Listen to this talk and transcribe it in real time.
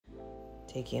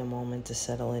Taking a moment to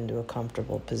settle into a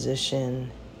comfortable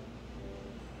position,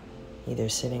 either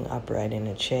sitting upright in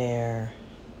a chair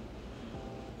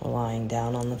or lying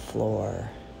down on the floor.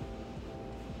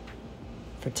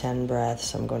 For 10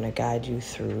 breaths, I'm going to guide you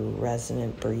through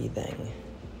resonant breathing.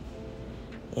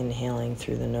 Inhaling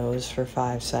through the nose for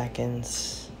 5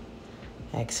 seconds,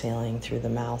 exhaling through the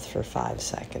mouth for 5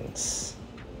 seconds.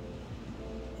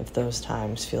 If those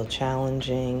times feel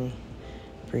challenging,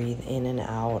 breathe in and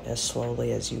out as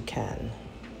slowly as you can.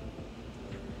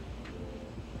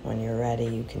 When you're ready,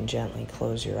 you can gently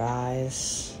close your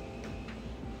eyes,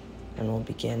 and we'll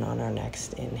begin on our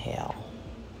next inhale.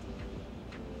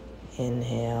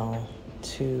 Inhale,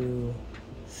 2,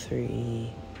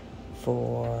 3,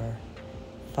 4,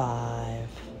 5.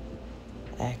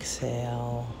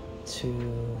 Exhale,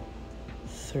 2,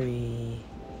 3,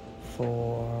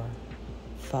 4,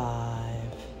 5.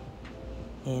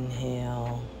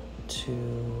 Inhale,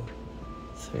 2,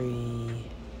 3,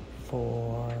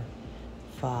 4,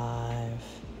 5.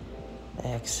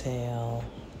 Exhale,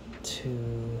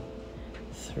 2,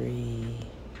 3,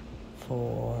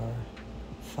 4,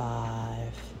 5.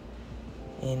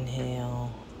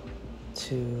 Inhale,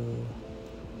 2,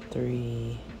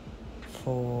 3,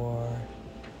 4,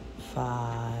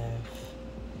 5.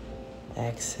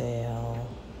 Exhale,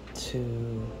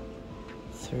 2,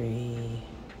 3,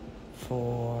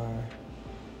 4,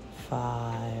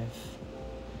 5.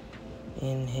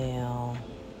 Inhale,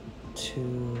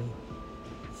 2,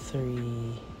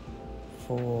 3,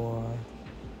 4,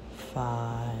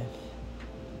 5.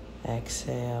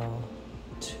 Exhale,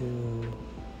 2,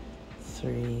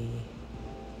 3,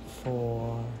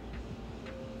 4,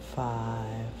 5.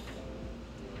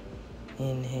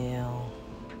 Inhale,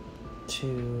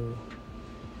 2,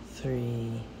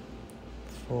 3,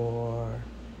 4,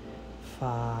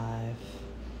 5.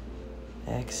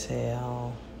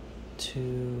 Exhale,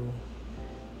 2,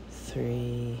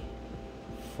 3,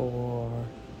 4,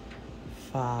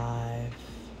 5.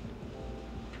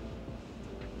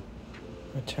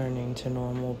 Returning to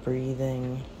normal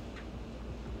breathing.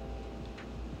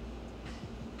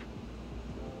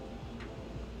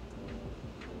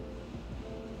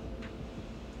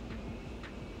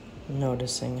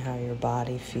 Noticing how your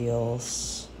body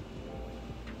feels.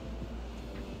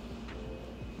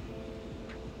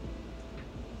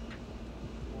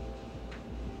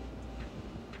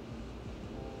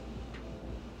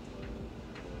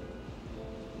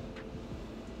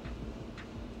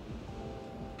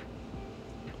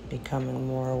 Becoming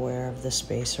more aware of the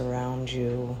space around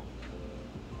you.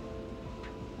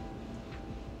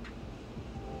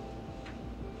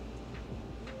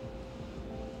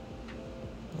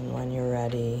 And when you're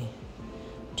ready,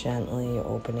 gently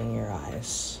opening your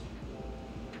eyes.